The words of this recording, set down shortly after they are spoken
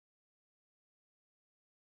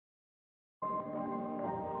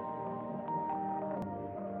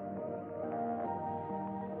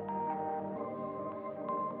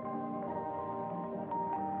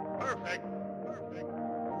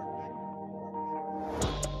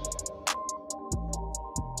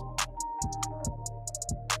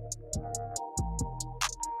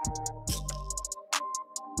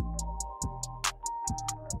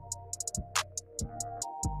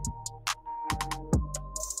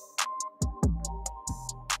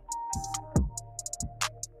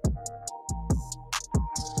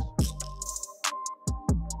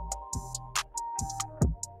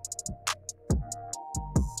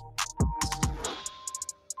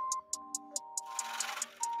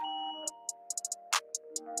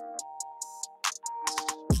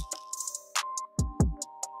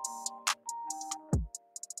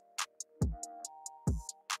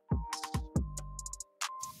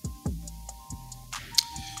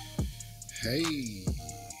Hey,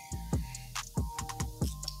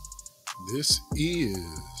 this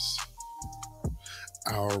is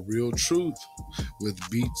Our Real Truth with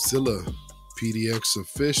BeatZillaPDX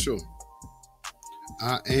Official.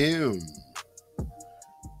 I am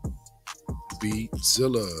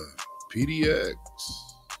BeatZillaPDX.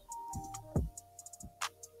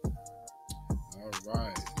 All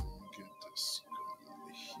right, let me get this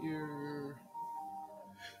going here.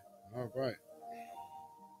 All right,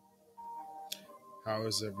 how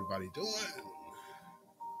is everybody doing?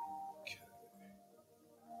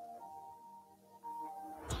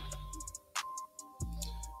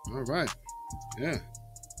 All right, yeah,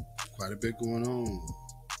 quite a bit going on,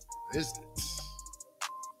 isn't it?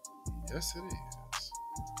 Yes, it is.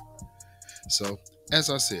 So, as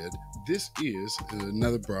I said, this is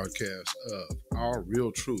another broadcast of Our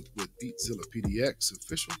Real Truth with BeatZillaPDX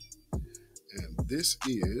Official. And this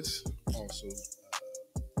is also,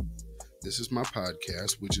 this is my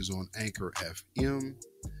podcast, which is on Anchor FM,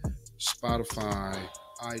 Spotify,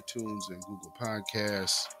 iTunes, and Google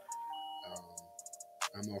Podcasts.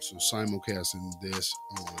 I'm also simulcasting this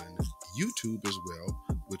on YouTube as well,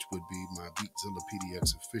 which would be my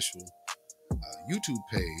BeatZillaPDX Official YouTube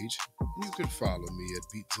page. You can follow me at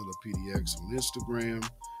BeatZillaPDX on Instagram,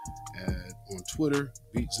 on Twitter,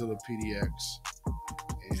 BeatZillaPDX,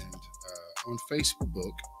 and on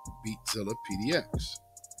Facebook, BeatZillaPDX.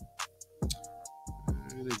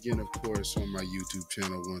 And again, of course, on my YouTube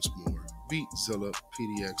channel once more,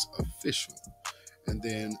 BeatZillaPDX Official. And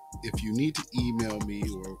then if you need to email me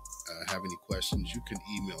or have any questions, you can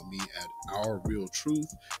email me at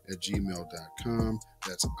ourrealtruth@gmail.com.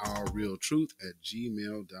 That's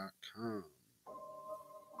ourrealtruth@gmail.com.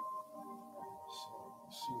 So,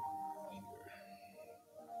 let's see here.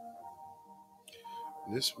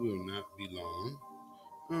 This will not be long.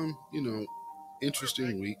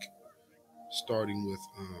 Interesting week, starting with,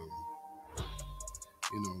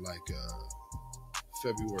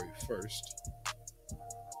 February 1st.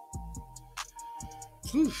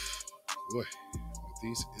 Whew, boy, with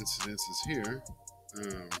these incidences here,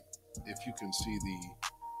 if you can see the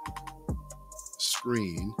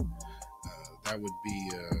screen, that would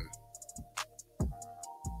be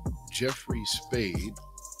Jeffrey Spade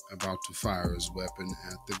about to fire his weapon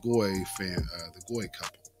at the Goy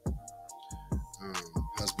couple,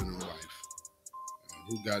 husband and wife,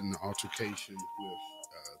 who got in an altercation with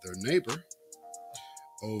their neighbor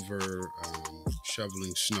over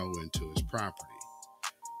shoveling snow into his property.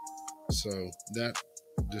 So that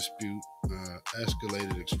dispute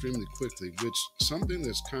escalated extremely quickly, which something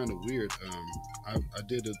that's kind of weird. I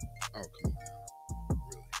did a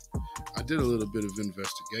little bit of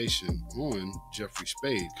investigation on Jeffrey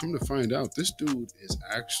Spade. Come to find out, this dude is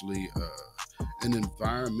actually an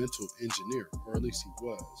environmental engineer, or at least he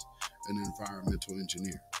was an environmental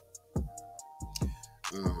engineer,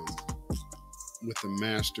 with a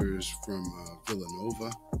master's from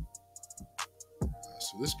Villanova.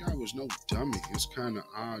 So this guy was no dummy. It's kind of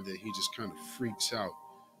odd that he just kind of freaks out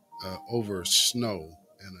over snow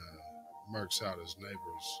and murks out his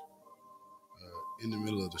neighbors in the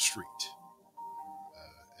middle of the street,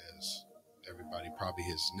 as everybody probably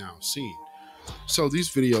has now seen. So these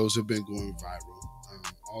videos have been going viral.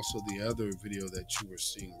 Also, the other video that you are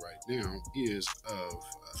seeing right now is of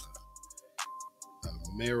a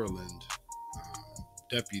Maryland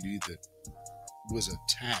deputy that was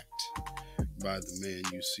attacked by the man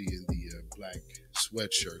you see in the black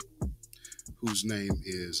sweatshirt, whose name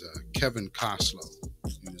is Kevin Koslow.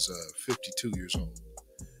 He's 52 years old.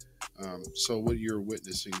 So what you're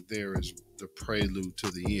witnessing there is the prelude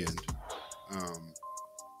to the end,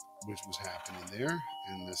 which was happening there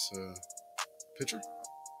in this picture.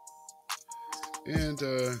 And,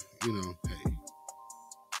 hey,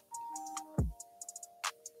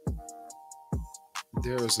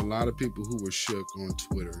 there was a lot of people who were shook on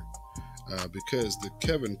Twitter because the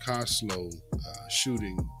Kevin Koslow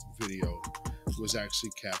shooting video was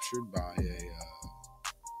actually captured by a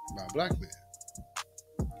black man,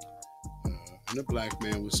 and a black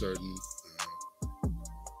man with certain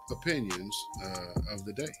opinions of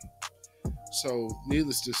the day. So,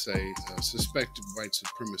 needless to say, suspected white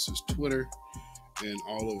supremacist Twitter and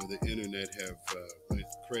all over the internet have went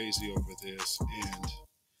crazy over this, and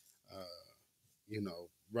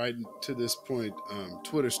right to this point,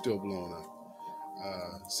 Twitter's still blowing up.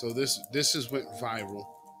 So this has went viral,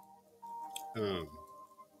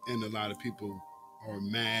 and a lot of people are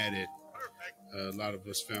mad at a lot of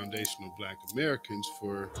us foundational Black Americans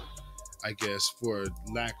for, I guess, for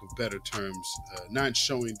lack of better terms, not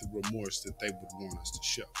showing the remorse that they would want us to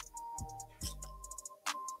show.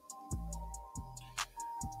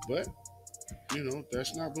 But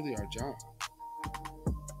That's not really our job.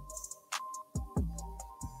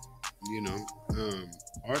 You know,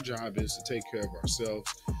 our job is to take care of ourselves,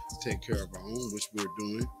 take care of our own, which we're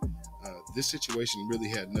doing. This situation really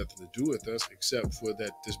had nothing to do with us except for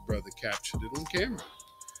that this brother captured it on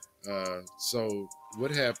camera. So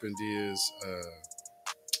what happened is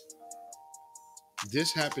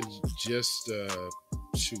this happened just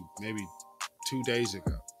maybe 2 days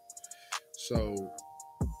ago. So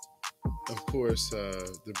of course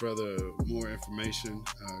the brother, more information,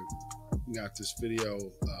 got this video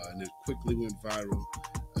and it quickly went viral.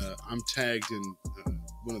 I'm tagged in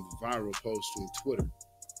one of the viral posts on Twitter.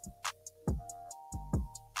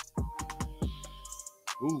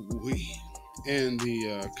 Ooh-wee. And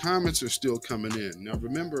the comments are still coming in. Now,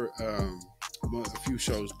 remember, a few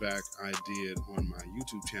shows back, I did on my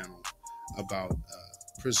YouTube channel about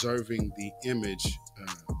preserving the image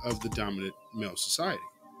of the dominant male society.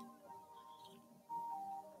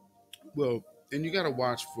 Well, and you got to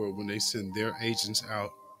watch for when they send their agents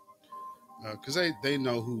out, because they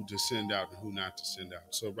know who to send out and who not to send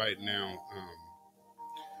out. So right now,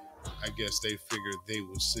 I guess they figured they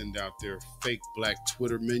would send out their fake black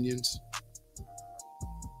Twitter minions.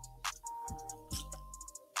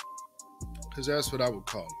 Because that's what I would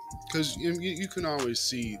call them. Because you can always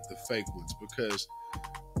see the fake ones, because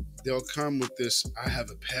they'll come with this, I have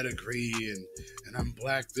a pedigree and I'm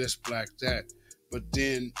black this, black that. But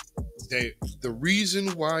then the reason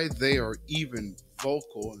why they are even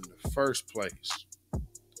vocal in the first place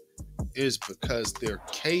is because they're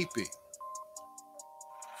caping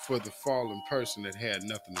for the fallen person that had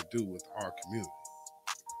nothing to do with our community.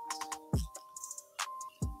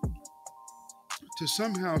 To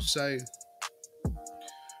somehow say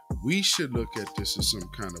we should look at this in some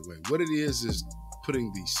kind of way. What it is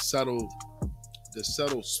putting the subtle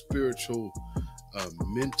spiritual,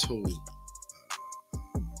 mental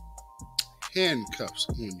handcuffs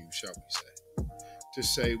on you, shall we say. To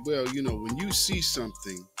say, well, when you see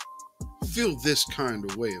something, feel this kind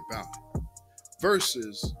of way about it.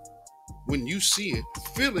 Versus when you see it,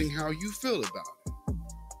 feeling how you feel about it.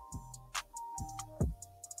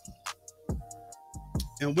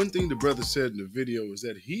 And one thing the brother said in the video was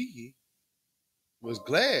that he was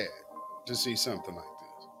glad to see something like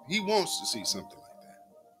this. He wants to see something like that.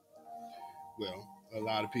 Well, a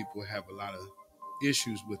lot of people have a lot of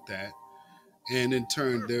issues with that. And in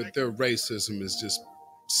turn, their racism is just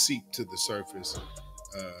seeped to the surface.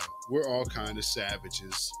 We're all kind of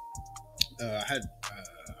savages.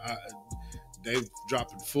 They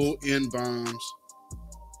dropping full N-bombs.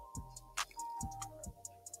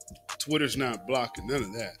 Twitter's not blocking none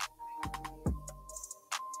of that.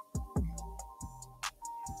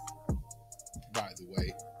 By the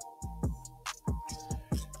way.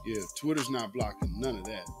 Yeah, Twitter's not blocking none of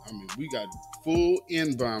that. I mean, we got full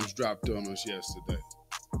N-bombs dropped on us yesterday.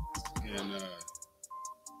 And,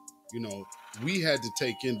 we had to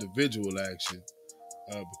take individual action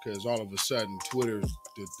because all of a sudden Twitter,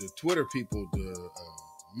 the Twitter people, the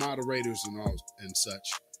moderators and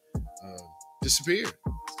such disappeared.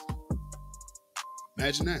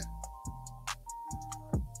 Imagine that.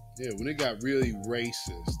 Yeah, when it got really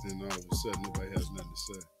racist, then all of a sudden nobody has nothing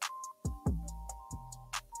to say.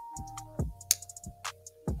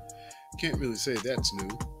 Can't really say that's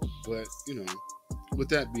new, but with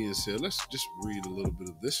that being said, let's just read a little bit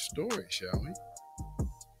of this story, shall we?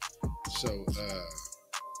 So,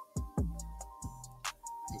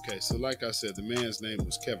 okay, so like I said, the man's name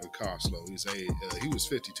was Kevin Coslow. He was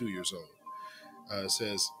 52 years old. It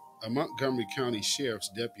says a Montgomery County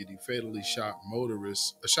Sheriff's deputy fatally shot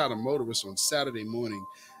a motorist on Saturday morning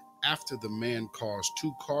after the man caused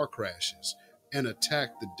 2 car crashes and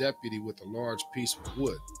attacked the deputy with a large piece of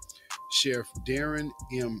wood. Sheriff Darren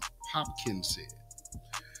M. Hopkins said.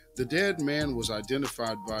 The dead man was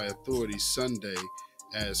identified by authorities Sunday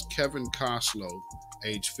as Kevin Coslow,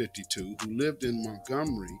 age 52, who lived in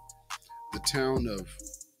Montgomery, the town of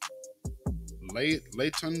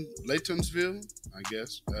Laytonsville, I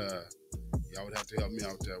guess. Y'all would have to help me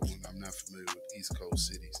out with that one. I'm not familiar with East Coast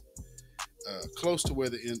cities. Close to where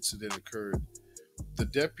the incident occurred. The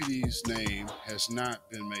deputy's name has not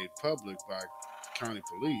been made public by county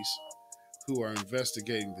police, who are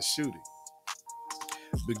investigating the shooting.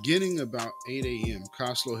 Beginning about 8 a.m.,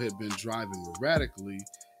 Coslow had been driving erratically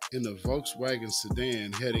in a Volkswagen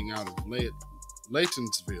sedan heading out of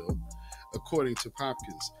Laytonsville, according to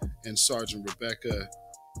Hopkins and Sergeant Rebecca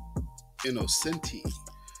Innocenti,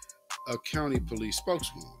 a county police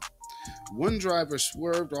spokeswoman. One driver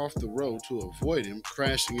swerved off the road to avoid him,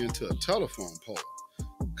 crashing into a telephone pole.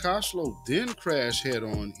 Coslow then crashed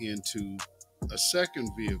head-on into a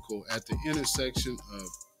second vehicle at the intersection of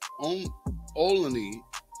Olney,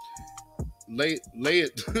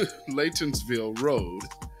 Laytonsville Road,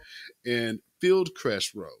 and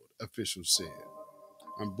Fieldcrest Road, officials said.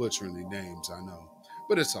 I'm butchering the names, I know,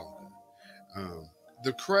 but it's all good.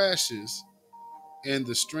 The crashes and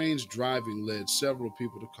the strange driving led several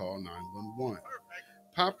people to call 911.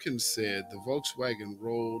 Popkins said the Volkswagen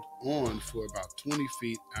rolled on for about 20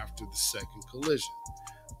 feet after the second collision.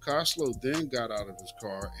 Coslow then got out of his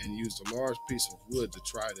car and used a large piece of wood to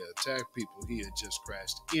try to attack people he had just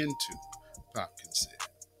crashed into, Popkins said.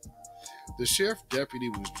 The sheriff deputy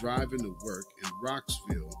was driving to work in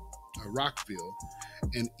Rockville,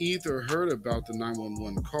 and either heard about the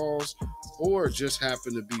 911 calls or just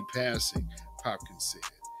happened to be passing, Popkins said.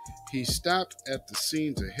 He stopped at the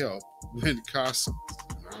scene to help when I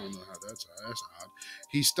don't know how that's odd.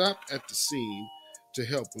 He stopped at the scene to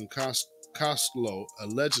help when Coslow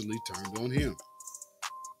allegedly turned on him.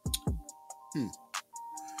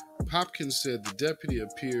 Popkins said the deputy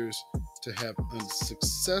appears to have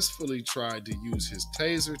unsuccessfully tried to use his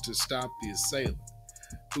taser to stop the assailant,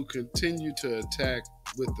 who continued to attack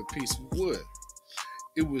with the piece of wood.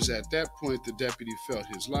 It was at that point the deputy felt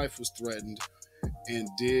his life was threatened and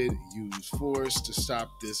did use force to stop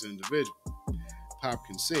this individual,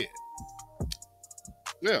 Popkins said.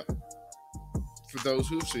 Well, for those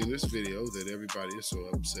who have seen this video that everybody is so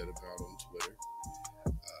upset about on Twitter,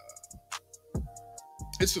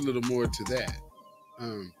 it's a little more to that.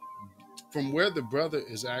 From where the brother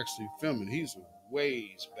is actually filming, he's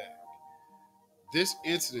ways back. This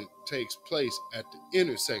incident takes place at the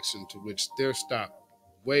intersection to which they're stopped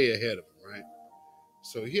way ahead of him, right?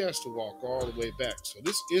 So he has to walk all the way back. So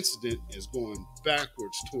this incident is going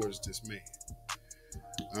backwards towards this man.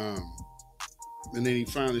 And then he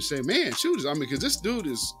finally said, man, shoot, I mean, because this dude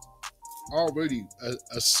is already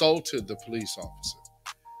assaulted the police officer.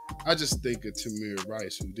 I just think of Tamir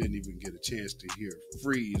Rice, who didn't even get a chance to hear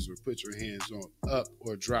freeze or put your hands on up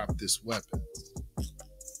or drop this weapon.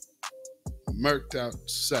 Murked out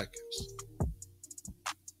seconds.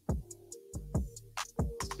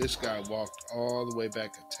 This guy walked all the way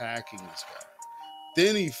back attacking this guy.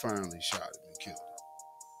 Then he finally shot him and killed him.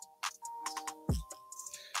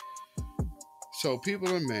 So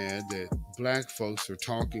people are mad that black folks are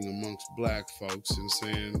talking amongst black folks and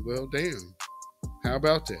saying, well, damn, how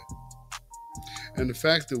about that? And the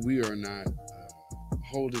fact that we are not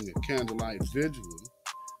holding a candlelight vigil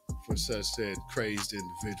for such said crazed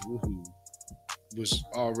individual who was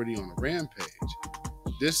already on a rampage.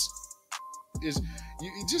 This is,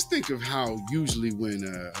 you just think of how usually when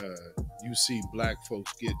you see black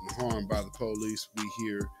folks getting harmed by the police, we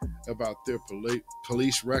hear about their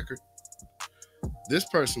police record. This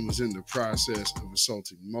person was in the process of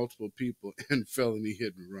assaulting multiple people and felony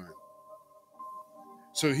hit and run.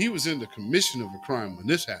 So he was in the commission of a crime when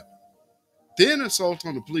this happened. Then assault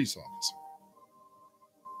on the police officer.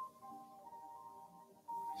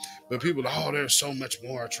 But people are, oh, there's so much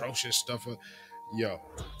more atrocious stuff. Yo.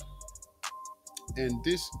 And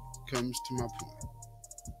this comes to my point.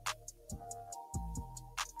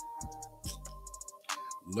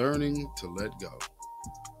 Learning to let go.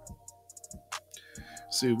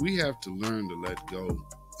 See, we have to learn to let go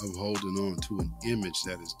of holding on to an image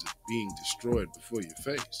that is being destroyed before your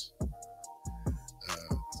face.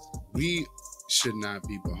 We should not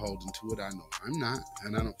be beholden to it. I know I'm not,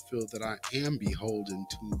 and I don't feel that I am beholden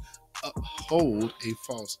to uphold a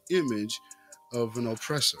false image of an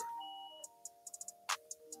oppressor.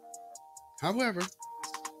 However,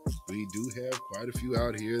 we do have quite a few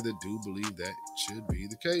out here that do believe that should be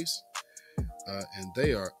the case, and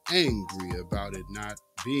they are angry about it not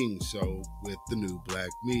being so with the new black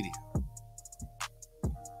media.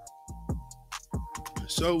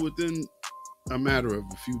 So within a matter of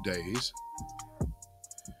a few days,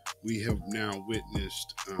 we have now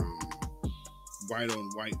witnessed white on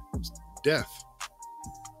white death.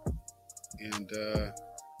 And,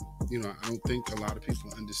 I don't think a lot of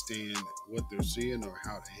people understand what they're seeing or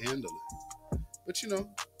how to handle it. But,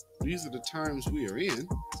 these are the times we are in.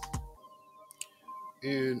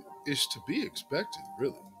 And it's to be expected,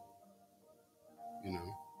 really.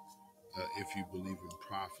 If you believe in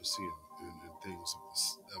prophecy and things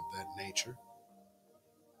of that nature.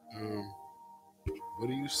 What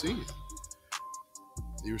are you seeing?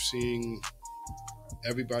 You're seeing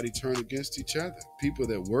everybody turn against each other. People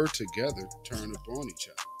that were together turn upon each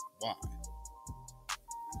other. Why?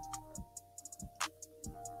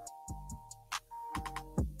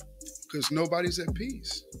 Because nobody's at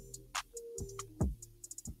peace.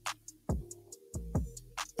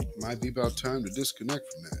 Might be about time to disconnect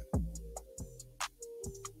from that.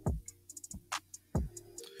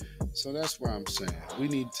 So that's why I'm saying we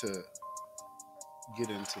need to get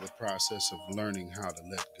into the process of learning how to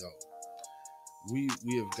let go. We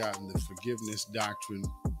have gotten the forgiveness doctrine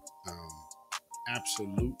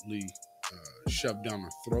absolutely shoved down our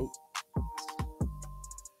throat.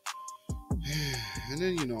 And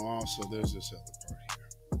then, also there's this other part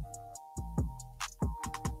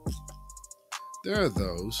here. There are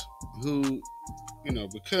those who,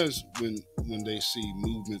 because when they see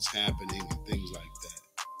movements happening and things like that,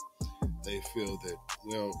 they feel that,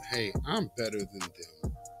 well, hey, I'm better than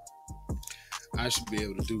them. I should be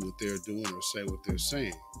able to do what they're doing or say what they're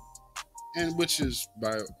saying. And which is,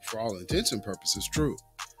 for all intents and purposes, true.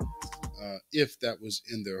 If that was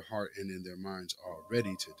in their heart and in their minds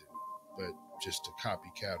already to do. But just to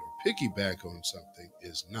copycat or piggyback on something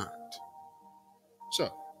is not.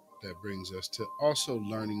 So that brings us to also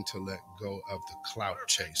learning to let go of the clout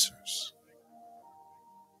chasers.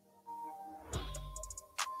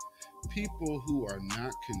 People who are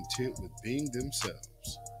not content with being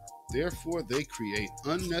themselves. Therefore, they create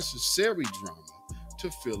unnecessary drama to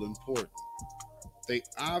feel important. They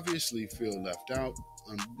obviously feel left out,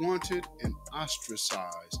 unwanted, and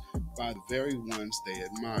ostracized by the very ones they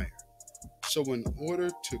admire. So in order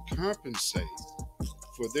to compensate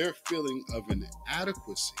for their feeling of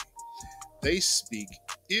inadequacy, they speak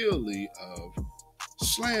illy of,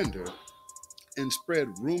 slander, and spread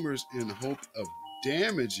rumors in hope of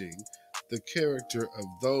damaging the character of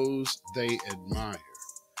those they admire,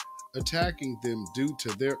 attacking them due to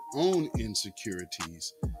their own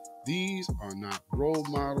insecurities. These are not role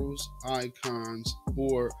models, icons,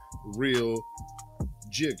 or real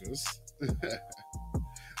jiggers.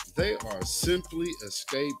 They are simply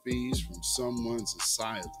escapees from someone's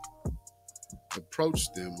asylum. Approach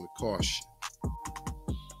them with caution.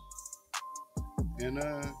 And,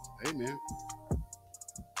 hey man,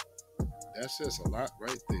 that says a lot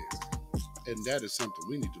right there. And that is something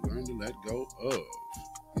we need to learn to let go of.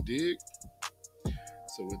 You dig?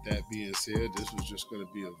 So with that being said, this was just going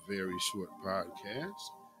to be a very short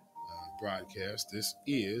broadcast. This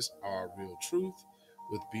is Our Real Truth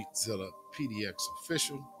with BeatZillaPDX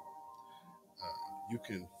Official. You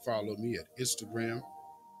can follow me at Instagram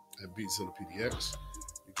at BeatZillaPDX.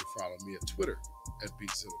 You can follow me at Twitter at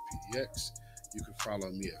BeatZillaPDX. You can follow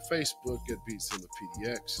me at Facebook at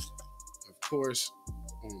BeatZillaPDX. Of course,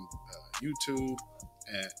 on YouTube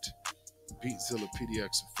at BeatZillaPDX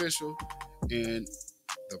Official, and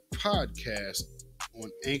the podcast on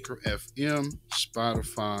Anchor FM,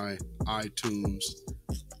 Spotify, iTunes,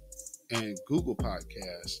 and Google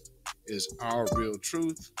Podcasts is Our Real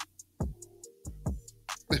Truth.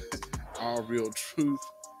 Our Real Truth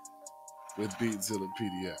with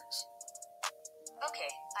BeatZillaPDX.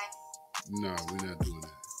 Okay, No, we're not doing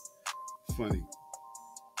that. Funny.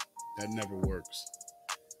 That never works.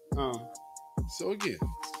 So again,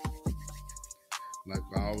 like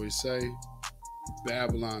I always say,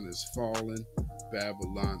 Babylon is falling.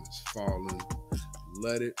 Babylon is falling.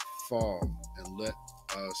 Let it fall and let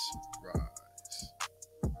us rise.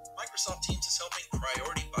 Microsoft Teams is helping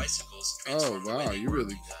Priority Bicycles transform the way they you work,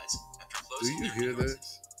 really? you guys, after Do closing you their hear doors.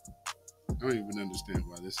 this? I don't even understand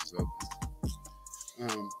why this is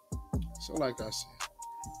open. So like I said,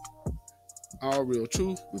 Our Real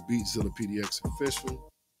Truth with BeatZillaPDX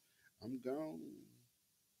Official. I'm gone.